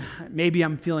when maybe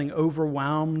I'm feeling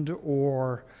overwhelmed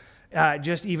or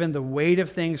just even the weight of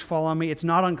things fall on me, it's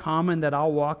not uncommon that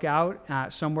I'll walk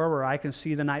out somewhere where I can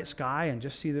see the night sky and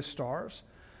just see the stars.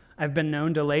 I've been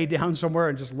known to lay down somewhere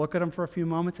and just look at them for a few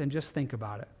moments and just think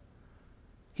about it.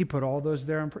 He put all those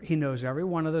there. He knows every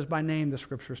one of those by name, the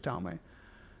scriptures tell me.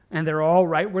 And they're all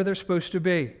right where they're supposed to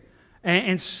be.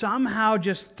 And somehow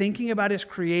just thinking about his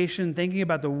creation, thinking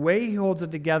about the way he holds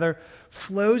it together,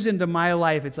 flows into my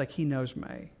life. It's like he knows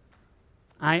me.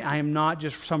 I am not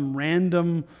just some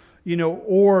random,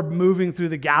 orb moving through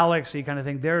the galaxy kind of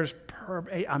thing.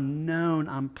 I'm known,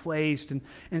 I'm placed.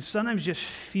 And sometimes just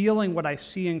feeling what I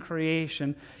see in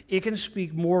creation, it can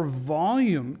speak more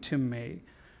volume to me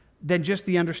than just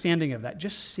the understanding of that,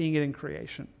 just seeing it in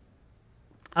creation.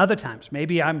 Other times,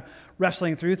 maybe I'm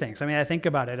wrestling through things. I think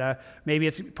about it. Maybe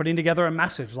it's putting together a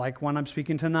message like one I'm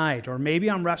speaking tonight, or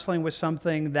maybe I'm wrestling with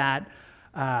something that,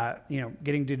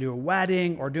 getting to do a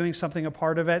wedding or doing something a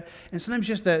part of it. And sometimes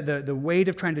just the weight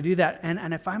of trying to do that.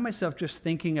 And I find myself just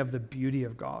thinking of the beauty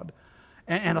of God.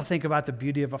 And I'll think about the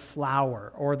beauty of a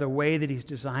flower or the way that he's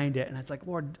designed it. And it's like,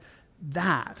 Lord,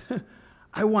 that,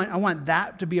 I want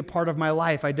that to be a part of my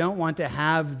life. I don't want to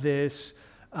have this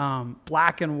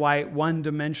black and white,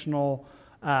 one-dimensional,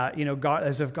 God,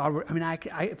 as if God were,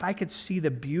 if I could see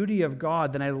the beauty of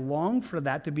God, then I long for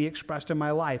that to be expressed in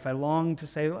my life. I long to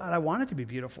say, I want it to be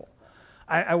beautiful.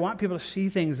 I want people to see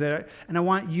things and I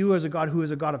want you as a God who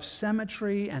is a God of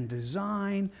symmetry and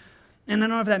design. And I don't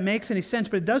know if that makes any sense,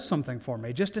 but it does something for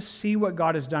me. Just to see what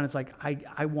God has done, it's like,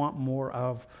 I want more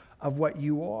of what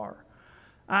you are.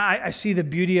 I see the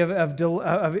beauty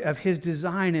of his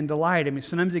design and delight.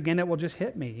 Sometimes, again, it will just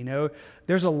hit me.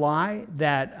 There's a lie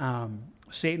that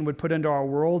Satan would put into our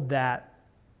world that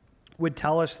would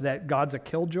tell us that God's a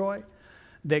killjoy,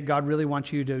 that God really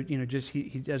wants you to,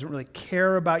 he doesn't really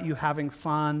care about you having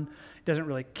fun, doesn't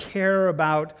really care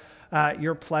about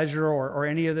your pleasure or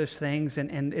any of those things.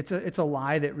 And it's a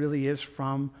lie that really is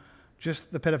from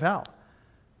just the pit of hell.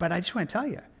 But I just want to tell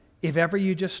you, if ever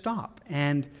you just stop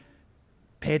and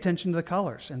pay attention to the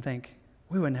colors and think,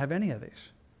 we wouldn't have any of these.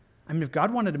 If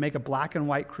God wanted to make a black and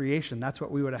white creation, that's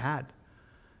what we would have had.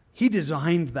 He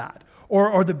designed that.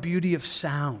 Or the beauty of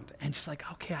sound. And just like,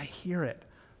 okay, I hear it.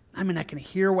 I can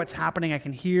hear what's happening. I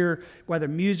can hear whether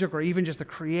music or even just the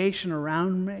creation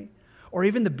around me. Or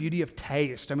even the beauty of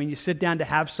taste. You sit down to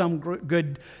have some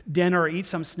good dinner or eat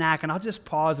some snack, and I'll just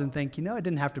pause and think, it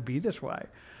didn't have to be this way.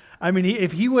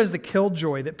 If he was the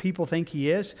killjoy that people think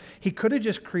he is, he could have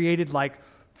just created like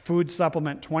food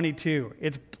supplement 22.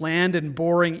 It's bland and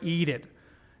boring, eat it.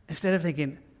 Instead of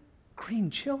thinking, green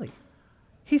chili.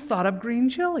 He thought up green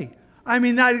chili.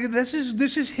 This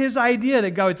is his idea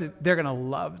that they're going to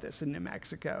love this in New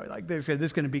Mexico. Like, this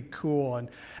is going to be cool.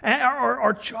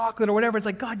 Or chocolate or whatever. It's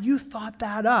like, God, you thought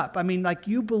that up.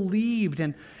 You believed.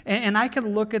 And I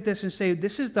can look at this and say,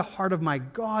 this is the heart of my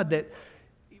God that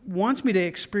wants me to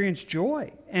experience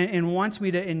joy and wants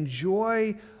me to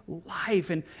enjoy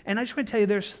life. And I just want to tell you,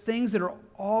 there's things that are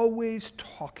always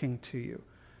talking to you.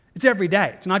 It's every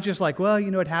day. It's not just like,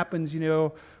 it happens,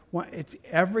 It's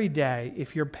every day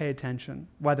if you pay attention,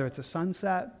 whether it's a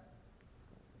sunset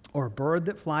or a bird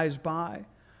that flies by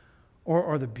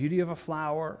or the beauty of a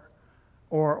flower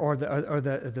or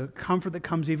the comfort that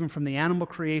comes even from the animal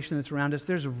creation that's around us.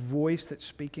 There's a voice that's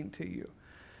speaking to you.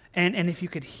 And if you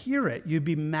could hear it, you'd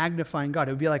be magnifying God.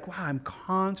 It would be like, wow, I'm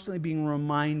constantly being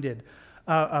reminded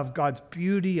of God's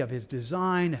beauty, of his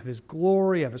design, of his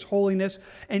glory, of his holiness.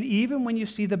 And even when you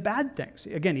see the bad things,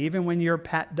 again, even when your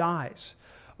pet dies,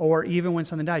 or even when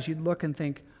something dies, you'd look and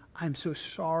think, I'm so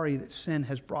sorry that sin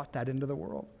has brought that into the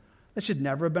world. That should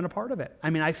never have been a part of it.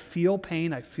 I feel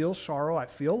pain, I feel sorrow, I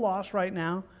feel loss right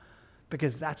now,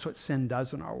 because that's what sin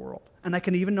does in our world. And I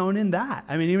can even own in that.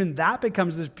 Even that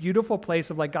becomes this beautiful place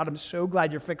of like, God, I'm so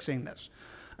glad you're fixing this.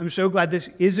 I'm so glad this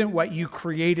isn't what you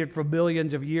created for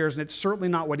billions of years, and it's certainly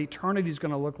not what eternity is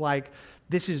going to look like.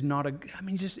 This is not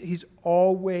he's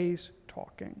always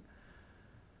talking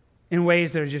in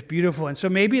ways that are just beautiful. And so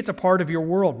maybe it's a part of your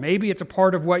world. Maybe it's a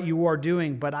part of what you are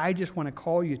doing, but I just want to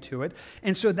call you to it.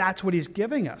 And so that's what he's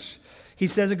giving us. He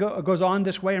says it goes on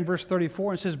this way in verse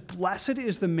 34 and says, blessed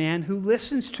is the man who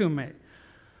listens to me,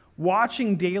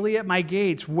 watching daily at my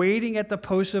gates, waiting at the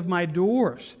posts of my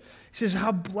doors. He says,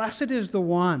 how blessed is the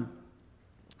one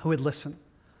who would listen.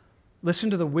 Listen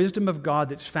to the wisdom of God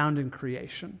that's found in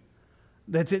creation.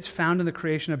 That it's found in the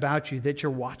creation about you, that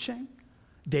you're watching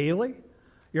daily.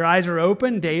 Your eyes are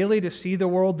open daily to see the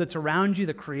world that's around you,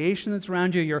 the creation that's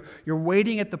around you. You're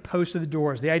waiting at the posts of the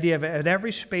doors. The idea of at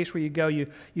every space where you go,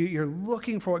 you're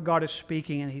looking for what God is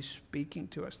speaking, and he's speaking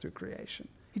to us through creation.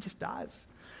 He just does.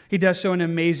 He does so in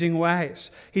amazing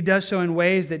ways. He does so in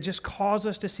ways that just cause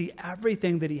us to see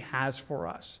everything that he has for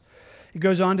us. He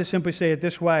goes on to simply say it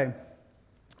this way,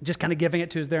 just kind of giving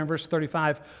it to us there in verse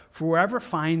 35. For whoever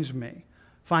finds me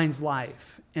finds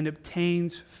life and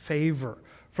obtains favor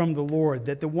from the Lord,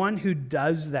 that the one who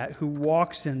does that, who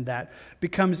walks in that,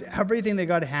 becomes everything that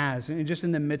God has, and just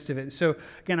in the midst of it. So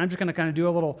again, I'm just going to kind of do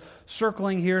a little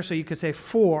circling here, so you could say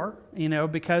for,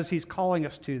 because he's calling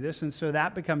us to this, and so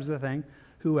that becomes the thing,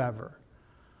 whoever.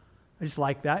 I just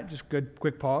like that, just good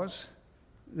quick pause.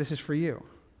 This is for you.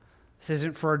 This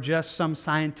isn't for just some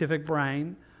scientific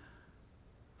brain.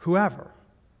 Whoever,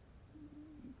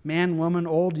 man, woman,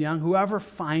 old, young, whoever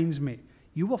finds me,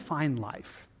 you will find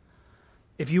life.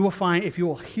 If you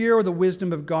will hear the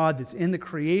wisdom of God that's in the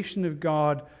creation of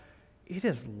God, it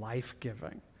is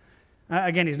life-giving.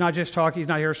 Again, he's not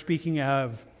here speaking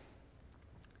of,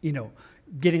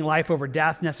 getting life over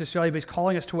death necessarily, but he's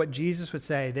calling us to what Jesus would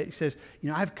say, that he says,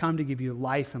 I've come to give you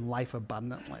life and life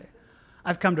abundantly.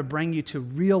 I've come to bring you to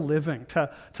real living,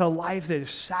 to life that is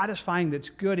satisfying,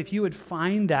 that's good. If you would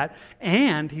find that,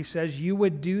 and he says you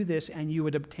would do this and you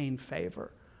would obtain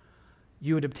favor.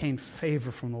 You would obtain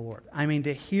favor from the Lord.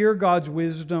 To hear God's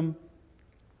wisdom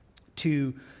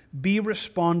to be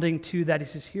responding to that. He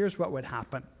says, here's what would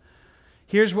happen.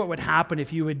 Here's what would happen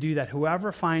if you would do that.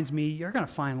 Whoever finds me, you're going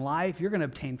to find life. You're going to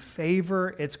obtain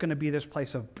favor. It's going to be this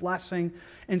place of blessing.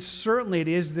 And certainly it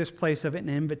is this place of an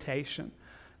invitation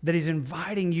that he's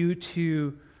inviting you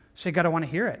to say, God, I want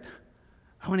to hear it.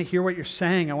 I want to hear what you're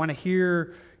saying. I want to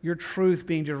hear your truth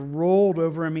being just rolled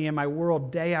over me in my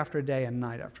world day after day and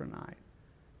night after night.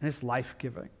 And it's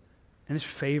life-giving. And it's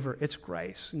favor. It's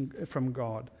grace from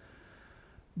God.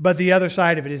 But the other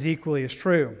side of it is equally as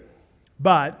true.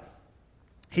 But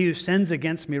he who sins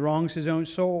against me wrongs his own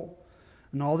soul,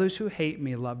 and all those who hate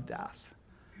me love death.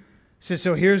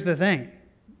 So here's the thing.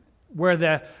 Where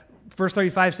the verse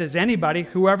 35 says anybody,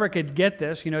 whoever could get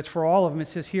this, it's for all of them. It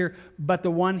says here, but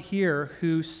the one here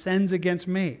who sins against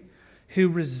me, who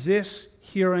resists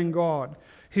hearing God,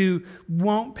 who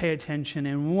won't pay attention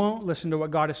and won't listen to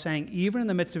what God is saying, even in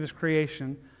the midst of his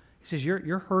creation, he says,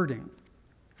 you're hurting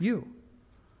you.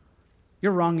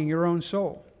 You're wronging your own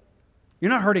soul. You're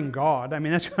not hurting God. I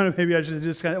mean, that's kind of, maybe I should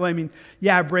just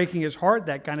breaking his heart,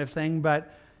 that kind of thing,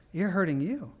 but you're hurting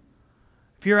you.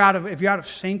 If you're out of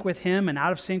sync with him and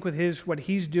out of sync with what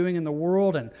he's doing in the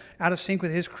world and out of sync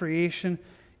with his creation,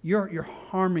 you're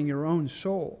harming your own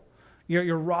soul.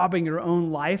 You're robbing your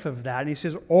own life of that. And he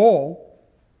says, all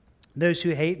those who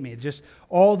hate me, just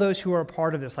all those who are a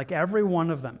part of this, like every one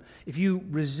of them, if you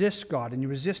resist God and you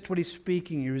resist what he's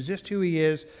speaking, you resist who he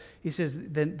is, he says,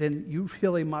 then you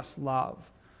really must love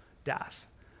death.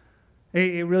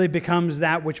 It really becomes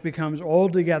that which becomes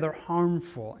altogether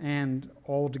harmful and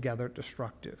altogether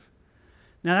destructive.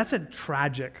 Now, that's a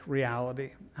tragic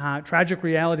reality. Tragic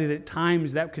reality that at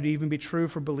times that could even be true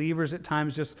for believers, at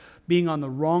times just being on the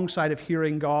wrong side of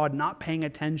hearing God, not paying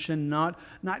attention, not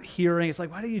hearing. It's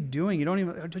like, what are you doing?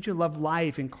 Don't you love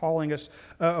life, and calling us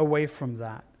away from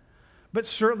that? But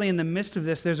certainly in the midst of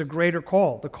this, there's a greater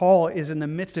call. The call is in the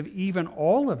midst of even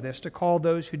all of this to call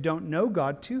those who don't know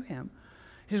God to him.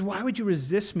 He says, why would you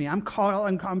resist me?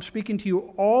 I'm speaking to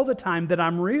you all the time that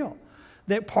I'm real.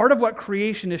 That part of what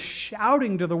creation is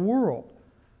shouting to the world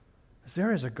is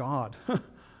there is a God.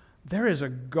 There is a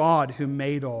God who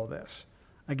made all this.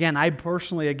 Again, I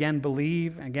personally,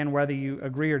 believe, whether you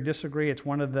agree or disagree, it's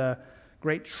one of the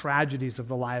great tragedies of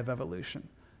the lie of evolution,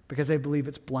 because I believe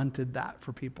it's blunted that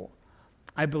for people.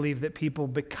 I believe that people,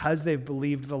 because they've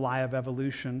believed the lie of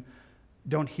evolution,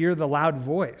 don't hear the loud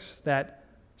voice that,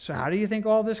 so how do you think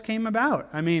all this came about?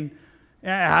 I mean,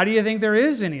 how do you think there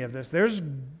is any of this?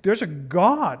 There's a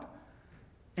God,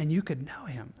 and you could know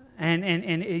him.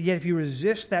 And yet if you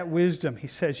resist that wisdom, he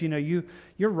says, you're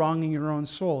wronging your own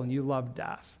soul, and you love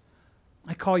death.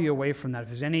 I call you away from that. If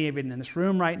there's any even in this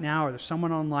room right now, or there's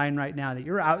someone online right now that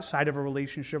you're outside of a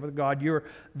relationship with God, you're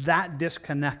that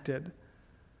disconnected,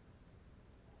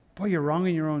 boy, you're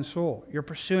wronging your own soul. You're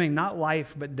pursuing not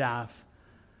life, but death.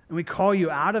 And we call you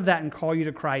out of that and call you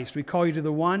to Christ. We call you to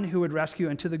the one who would rescue,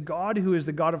 and to the God who is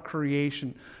the God of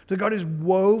creation. To the God who's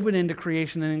woven into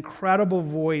creation, an incredible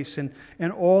voice and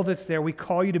all that's there. We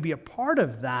call you to be a part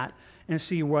of that and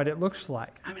see what it looks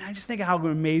like. I mean, I just think of how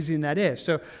amazing that is.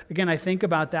 So again, I think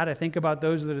about that. I think about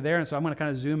those that are there. And so I'm going to kind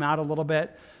of zoom out a little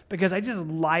bit, because I just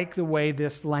like the way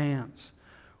this lands,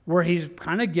 where he's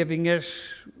kind of giving us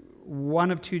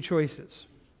one of two choices.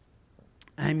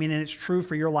 I mean, and it's true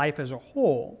for your life as a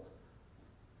whole.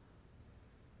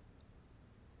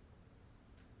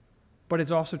 But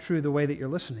it's also true the way that you're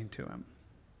listening to him.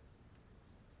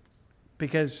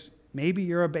 Because maybe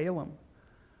you're a Balaam.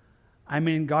 I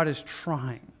mean, God is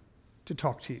trying to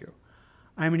talk to you.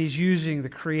 I mean, he's using the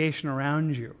creation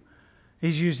around you.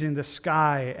 He's using the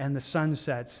sky and the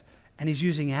sunsets, and he's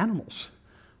using animals,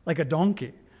 like a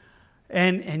donkey.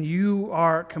 And you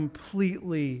are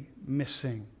completely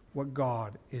missing what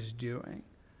God is doing.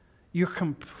 You're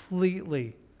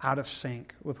completely out of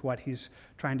sync with what he's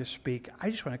trying to speak. I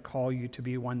just want to call you to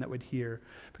be one that would hear,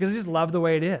 because I just love the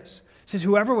way it is. It says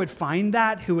whoever would find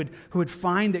that, who would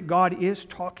find that God is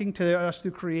talking to us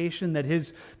through creation,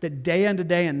 that day unto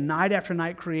day and night after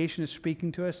night creation is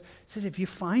speaking to us. It says if you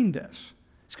find this,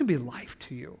 it's going to be life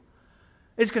to you.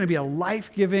 It's going to be a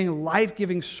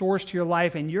life-giving source to your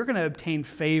life, and you're going to obtain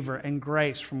favor and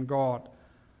grace from God.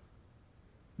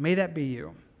 May that be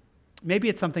you. Maybe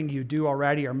it's something you do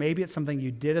already, or maybe it's something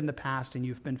you did in the past and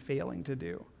you've been failing to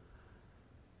do.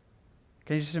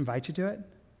 Can I just invite you to it?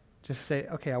 Just say,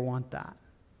 okay, I want that.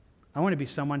 I want to be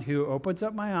someone who opens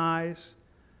up my eyes,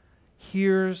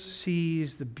 hears,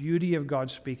 sees the beauty of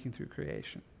God speaking through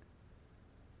creation.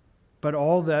 But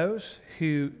all those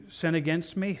who sin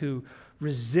against me, who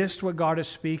resist what God is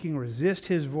speaking, resist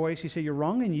his voice, he said, you're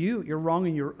wronging you. You're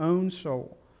wronging your own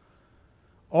soul.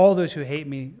 All those who hate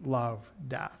me love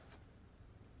death.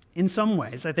 In some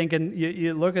ways, I think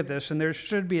you look at this and there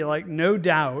should be like no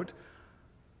doubt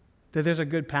that there's a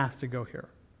good path to go here.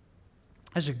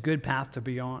 There's a good path to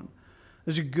be on.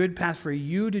 There's a good path for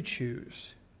you to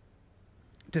choose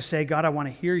to say, God, I want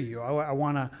to hear you. I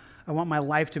want my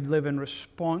life to live in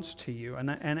response to you,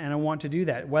 and I want to do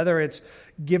that. Whether it's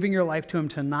giving your life to him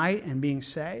tonight and being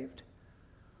saved,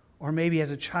 or maybe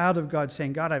as a child of God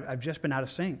saying, God, I've just been out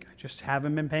of sync. I just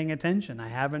haven't been paying attention. I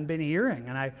haven't been hearing,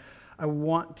 and I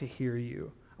want to hear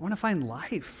you. I want to find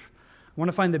life. I want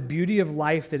to find the beauty of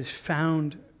life that is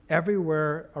found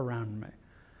everywhere around me.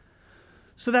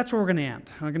 So that's where we're going to end.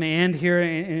 We're going to end here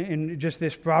in just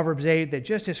this Proverbs 8 that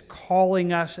just is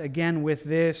calling us again with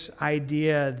this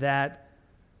idea that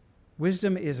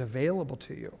wisdom is available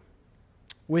to you.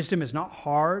 Wisdom is not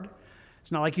hard.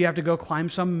 It's not like you have to go climb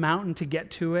some mountain to get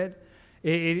to it.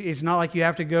 It's not like you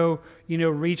have to go,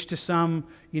 reach to some,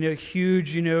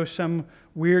 huge, some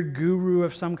weird guru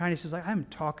of some kind. It's just like, I'm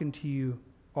talking to you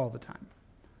all the time.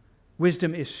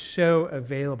 Wisdom is so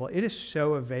available. It is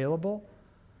so available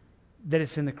that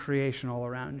it's in the creation all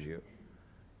around you.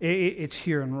 It's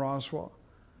here in Roswell.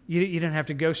 You don't have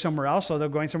to go somewhere else, although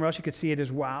going somewhere else you could see it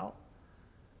as well.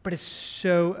 But it's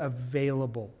so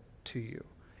available to you.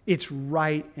 It's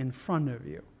right in front of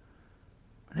you.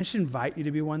 And I just invite you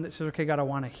to be one that says, okay, God, I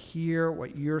want to hear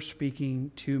what you're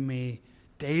speaking to me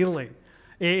daily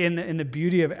in the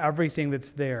beauty of everything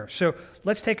that's there. So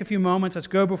let's take a few moments. Let's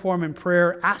go before him in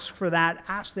prayer. Ask for that.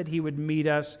 Ask that he would meet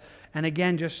us. And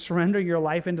again, just surrender your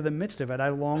life into the midst of it.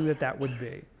 How long that would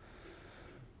be.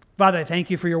 Father, I thank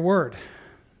you for your word.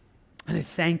 And I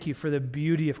thank you for the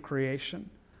beauty of creation.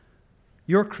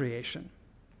 Your creation.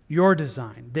 Your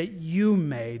design that you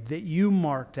made, that you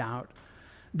marked out,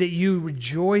 that you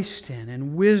rejoiced in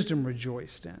and wisdom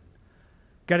rejoiced in.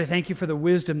 God, I thank you for the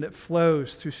wisdom that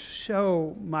flows through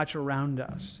so much around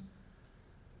us.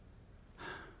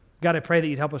 God, I pray that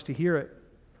you'd help us to hear it.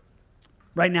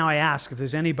 Right now I ask if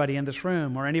there's anybody in this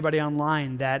room or anybody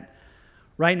online that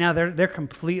right now they're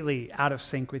completely out of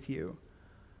sync with you.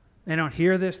 They don't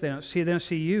hear this, they don't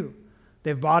see you.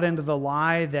 They've bought into the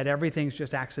lie that everything's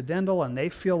just accidental and they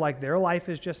feel like their life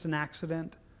is just an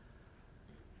accident.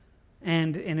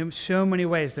 And in so many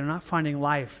ways, they're not finding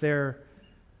life. They're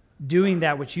doing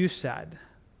that which you said,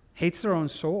 hates their own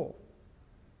soul.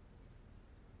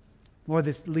 Lord,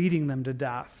 that's leading them to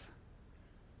death.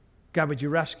 God, would you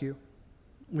rescue?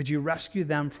 Would you rescue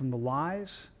them from the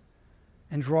lies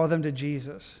and draw them to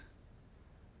Jesus?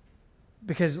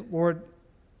 Because, Lord,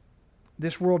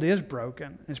 this world is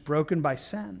broken. It's broken by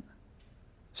sin.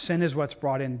 Sin is what's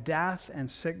brought in death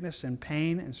and sickness and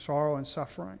pain and sorrow and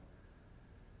suffering.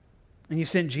 And you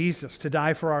sent Jesus to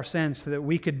die for our sins so that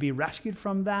we could be rescued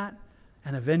from that,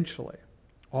 and eventually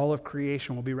all of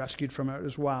creation will be rescued from it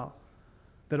as well.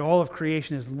 That all of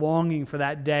creation is longing for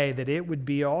that day that it would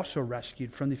be also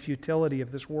rescued from the futility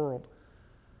of this world.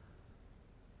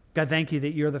 God, thank you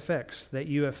that you're the fix, that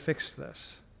you have fixed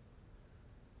this.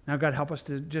 Now, God, help us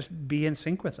to just be in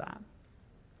sync with that.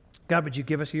 God, would you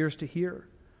give us ears to hear?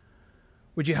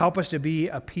 Would you help us to be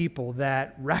a people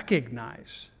that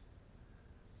recognize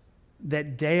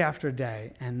that day after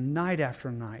day and night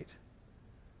after night,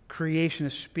 creation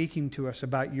is speaking to us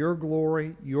about your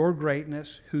glory, your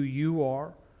greatness, who you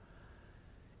are,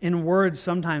 in words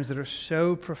sometimes that are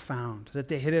so profound that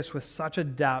they hit us with such a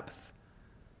depth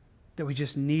that we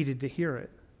just needed to hear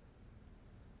it.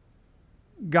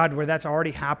 God, where that's already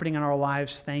happening in our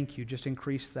lives, thank you. Just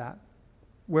increase that.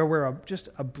 Where we're just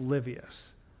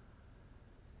oblivious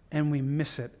and we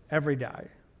miss it every day.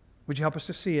 Would you help us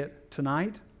to see it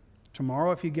tonight,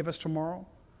 tomorrow if you give us tomorrow?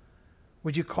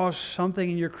 Would you cause something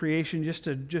in your creation just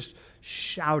to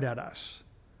shout at us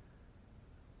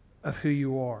of who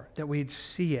you are, that we'd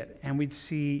see it and we'd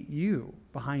see you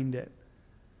behind it.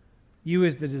 You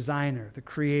as the designer, the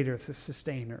creator, the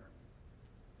sustainer.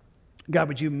 God,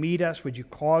 would you meet us? Would you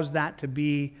cause that to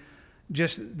be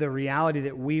just the reality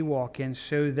that we walk in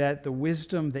so that the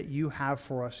wisdom that you have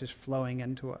for us is flowing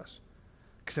into us?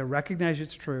 Because I recognize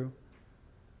it's true.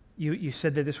 You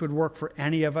said that this would work for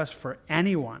any of us, for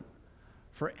anyone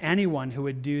who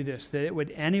would do this, that it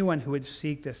would, anyone who would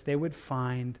seek this, they would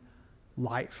find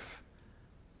life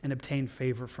and obtain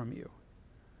favor from you.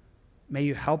 May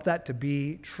you help that to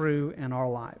be true in our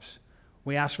lives.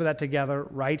 We ask for that together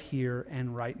right here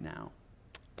and right now.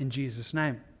 In Jesus'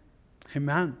 name,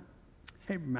 amen. Amen.